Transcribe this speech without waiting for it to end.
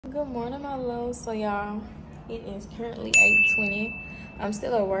Good morning, my loves. So y'all, it is currently 8:20. I'm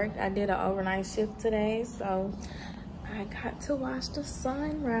still at work. I did an overnight shift today, so I got to watch the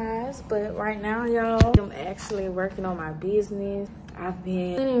sunrise. But right now, y'all, I'm actually working on my business. I've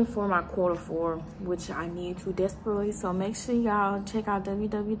been planning for my Q4, which I need to desperately. So make sure y'all check out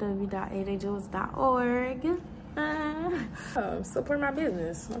www.adjewels.org. Support my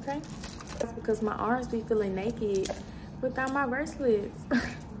business, okay? That's because my arms be feeling naked without my bracelets.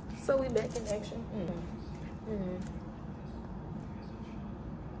 So we back in action.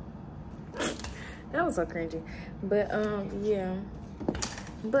 That was so cringy. But yeah.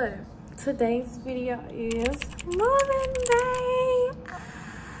 But today's video is moving day.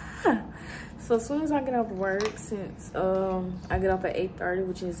 So as soon as I get off work, since I get off at 8:30,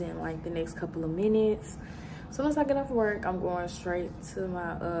 which is in like the next couple of minutes. As soon as I get off work, I'm going straight to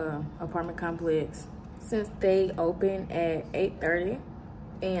my apartment complex. Since they open at 8:30,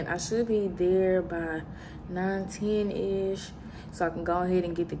 and I should be there by 9:10-ish, so I can go ahead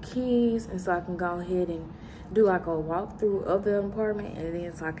and get the keys, and so I can go ahead and do like a walkthrough of the apartment, and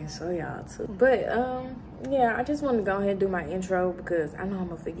then so I can show y'all too. But yeah, I just want to go ahead and do my intro because I know I'm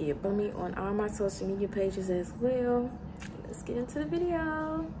gonna forget. Follow me on all my social media pages as well. Let's get into the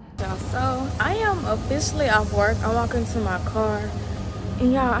video. So I am officially off work. I'm walking to my car,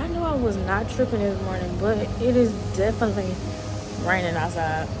 and y'all, I knew I was not tripping this morning, but it is definitely raining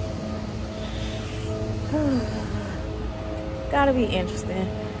outside. Gotta be interesting,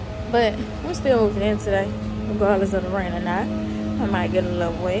 but we're still moving in today, regardless of the rain or not. I might get a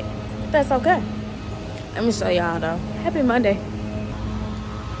little wet, but that's okay. Let me show y'all though. Happy Monday.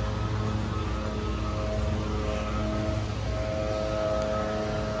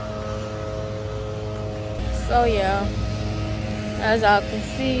 So yeah, as y'all can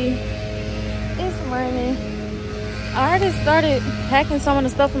see, it's raining. I already started packing some of the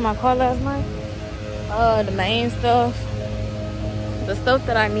stuff in my car last night. The main stuff, the stuff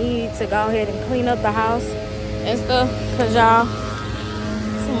that I need to go ahead and clean up the house and stuff. Cause y'all,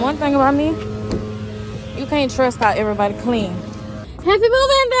 one thing about me, you can't trust how everybody clean. Happy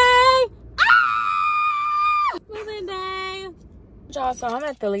moving day! Ah! Moving day! Y'all, so I'm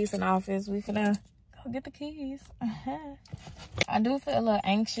at the leasing office. We finna go get the keys. I do feel a little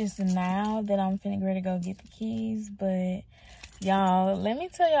anxious now that I'm finna ready to go get the keys, but y'all, let me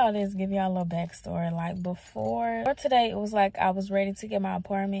tell y'all this, give y'all a little backstory. Like before today, it was like I was ready to get my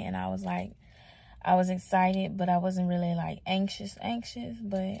apartment, and I was excited, but I wasn't really like anxious.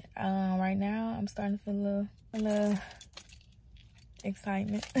 But right now I'm starting to feel a little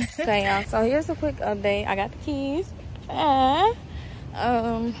excitement. Okay, y'all, so here's a quick update. I got the keys.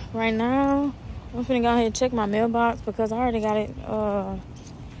 Right now I'm finna go ahead and check my mailbox because I already got it.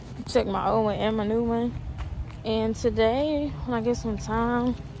 Check my old one and my new one. And today, when I get some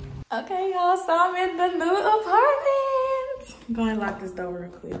time. Okay, y'all, so I'm in the new apartment. I'm going to lock this door real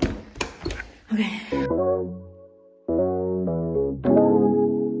quick. Okay.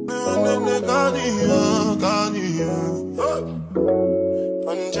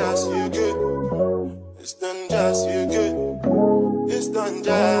 It's done just you good. It's done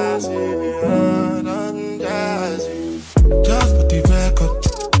just you, done just you. Just for the record.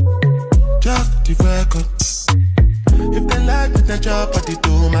 Just for the record. If they like the job at the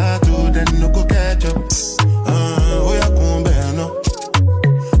tomato, then no go catch up. Oh yeah, come bear no.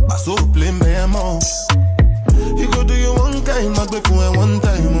 I so blame me more. You go do you one time, I go for one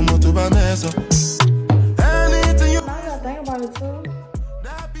time, I'm not to mess up. Anything you. I gotta think about it too.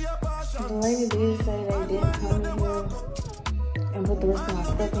 The lady did say they didn't come in here and put the rest of my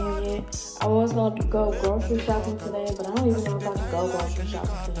stuff in here yet. I was going to go grocery shopping today, but I don't even know if I can go grocery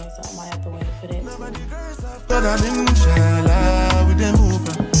shopping today, so I might have to wait for that too. But I'm inshallah with them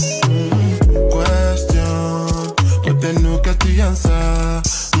over. Question, but then no get the answer.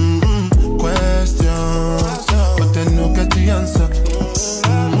 Question, but then no get the answer.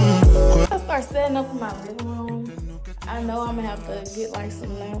 I start setting up in my living room. I know I'm gonna have to get like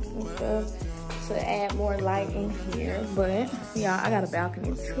some lamps and stuff to add more light in here, but yeah, I got a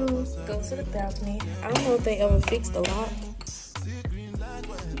balcony too. Go to the balcony. I don't know if they ever fixed the lock.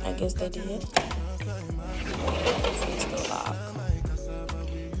 I guess they did. Fix the lock.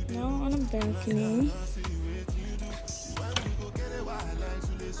 No, on the balcony.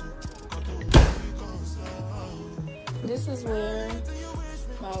 This is where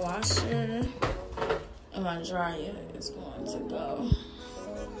my washer and my dryer is going to go.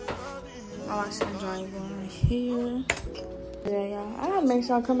 My washer and dryer going right here. Yeah, y'all. I gotta make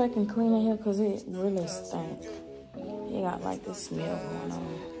sure I come back and clean it here because it really stinks. You got like this smell going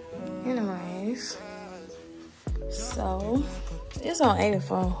on. Anyways, so It's on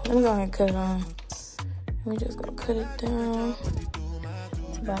 84. Let me go ahead and cut it on. Let me just go cut it down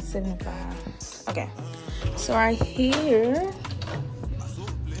to about 75. Okay. So right here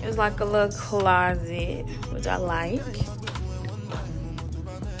is like a little closet, which I like.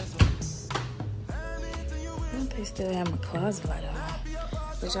 They still have my closet light on.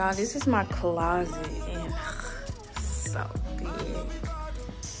 But y'all, this is my closet and so big.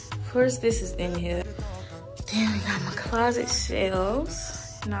 Of course, this is in here. Then we got my closet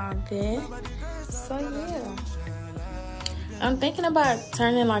shelves and all that. So yeah. I'm thinking about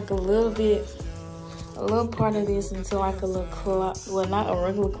turning like a little part of this into like a little closet. Well, not a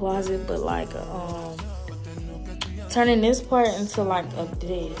regular closet, but like a, turning this part into like a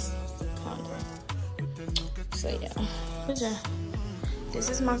desk. So yeah, but yeah, this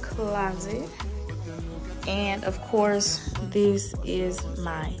is my closet, and of course this is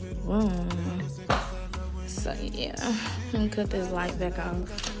my room. So yeah, let me cut this light back off.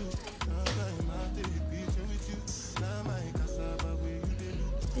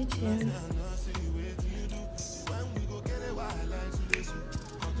 But yeah.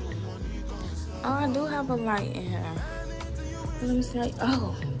 Oh, I do have a light in here. Let me see.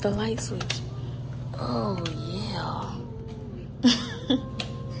 Oh, the light switch. Oh yeah.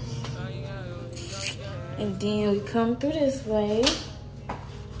 And then we come through this way.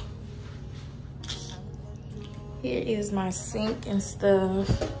 Here is my sink and stuff.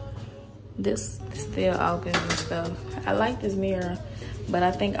 This is still open and stuff. I like this mirror, but I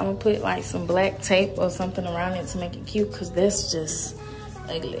think I'm gonna put like some black tape or something around it to make it cute, because that's just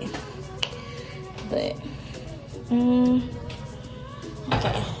ugly. But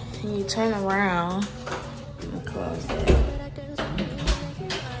okay. You turn around and close that.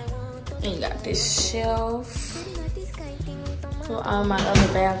 And you got this shelf for all my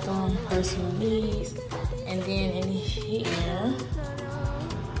other bathroom personal needs. And then in here,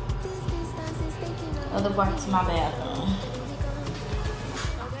 other parts of my bathroom.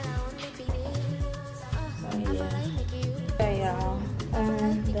 So yeah. Okay, y'all.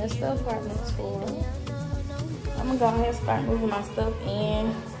 That's the apartment tour. I'm gonna go ahead and start moving my stuff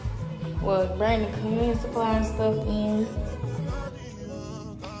in. Well, bring the cleaning supply and stuff in,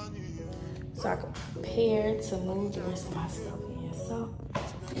 so I can prepare to move the rest of my stuff in. So,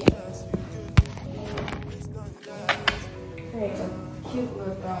 yeah. Hey, a cute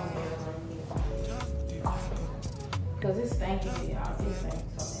little throne there. Because it's stinky, y'all. It's stinky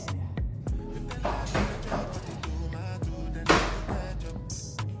so bad.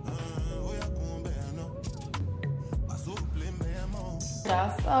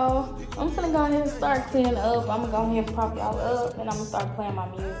 So I'm gonna go ahead and start cleaning up. I'm gonna go ahead and prop y'all up, and I'm gonna start playing my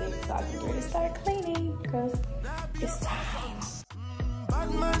music so I can really start cleaning, because it's time.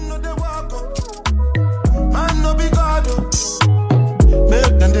 Man no be God,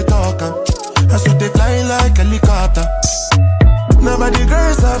 make them they talk, that's what they fly like a helicopter. Nobody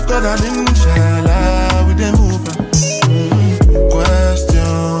girls have got an inshallah with them moving.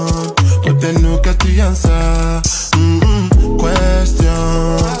 Question, but they no get the answer. Question,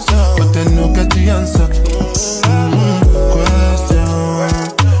 but they no get the answer. Question,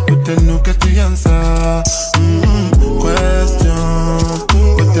 but they no get the answer. Question,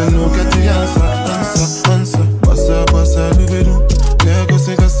 but they no get the answer. Answer, bossa, lubedu. Lego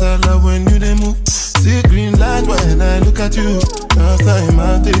sing a sala when you dey move. See green light when I look at you. Last time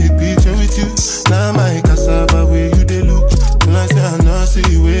I take picture with you. Now my cassava where you dey look. When I say I know,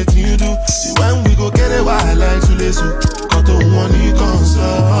 see what you do. See when we go get a wild like to listen. Got the one you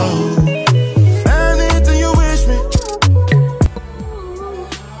console. Anything you wish me.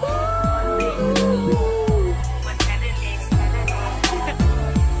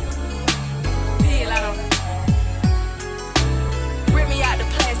 Rip me out the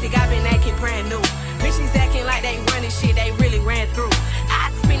plastic, I've been acting brand new. Bitches acting like they running shit they really ran through.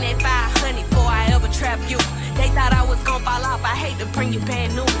 I'd spend that 500 before I ever trap you. They thought I was gon' fall off, I hate to bring you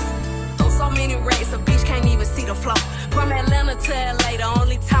bad news. So many racks, a bitch can't even see the flow. From Atlanta to LA, the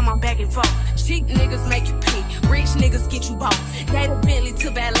only time I'm back and forth. Cheap niggas make you pee, rich niggas get you both. Gave a Bentley to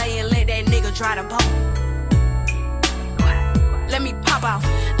valet and let that nigga drive the boat. Let me pop off,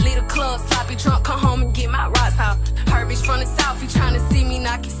 leave the club, sloppy drunk, come home and get my rocks off. Her bitch from the south, he tryna see me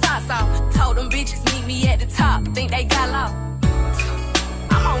knock his socks off. Told them bitches meet me at the top, think they got lost.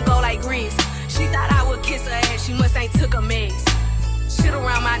 I'm on go like Grizz. She thought I would kiss her ass, she must ain't took a mess. Shit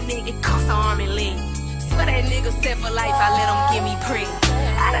around my nigga, cost her arm and leg. Swear that nigga set for life, I let him get me pre.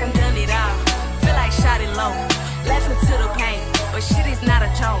 I done it all, feel like shot it low. Laughing to the pain, but shit is not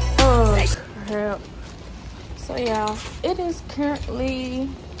a joke. Crap. So y'all, it is currently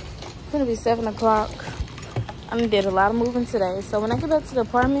gonna be 7 o'clock. I did a lot of moving today. So when I get back to the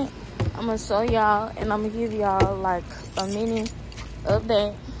apartment, I'm gonna show y'all and I'm gonna give y'all like a mini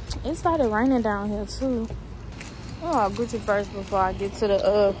update. It started raining down here too. Oh, I'll Gucci first before I get to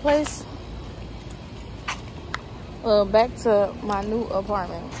the place. Back to my new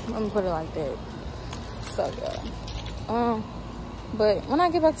apartment. Let me put it like that. So yeah. But when I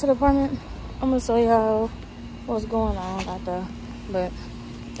get back to the apartment, I'm gonna show y'all what's going on out there. But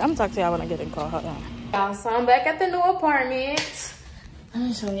I'm gonna talk to y'all when I get in the car. Hold on. Y'all, so I'm back at the new apartment. Let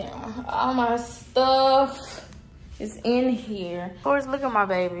me show y'all. All my stuff is in here. Of course, look at my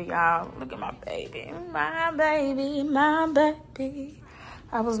baby, y'all. Look at my baby. My baby, my baby.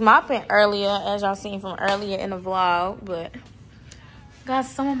 I was mopping earlier, as y'all seen from earlier in the vlog, but got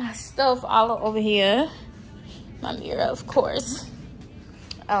some of my stuff all over here. My mirror, of course.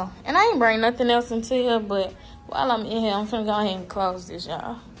 Oh, and I ain't bring nothing else into here, but while I'm in here, I'm finna go ahead and close this,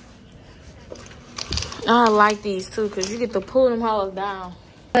 y'all. I like these too, because you get to pull them holes down.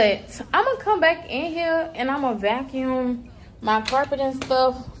 But I'm gonna come back in here and I'm gonna vacuum my carpet and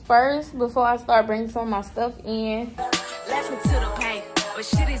stuff first before I start bringing some of my stuff in. Laughing to the pain, but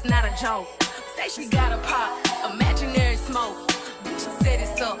shit is not a joke. Say she got a pop, imaginary smoke. Bitch, set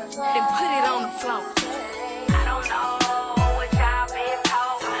it up, then put it on the floor.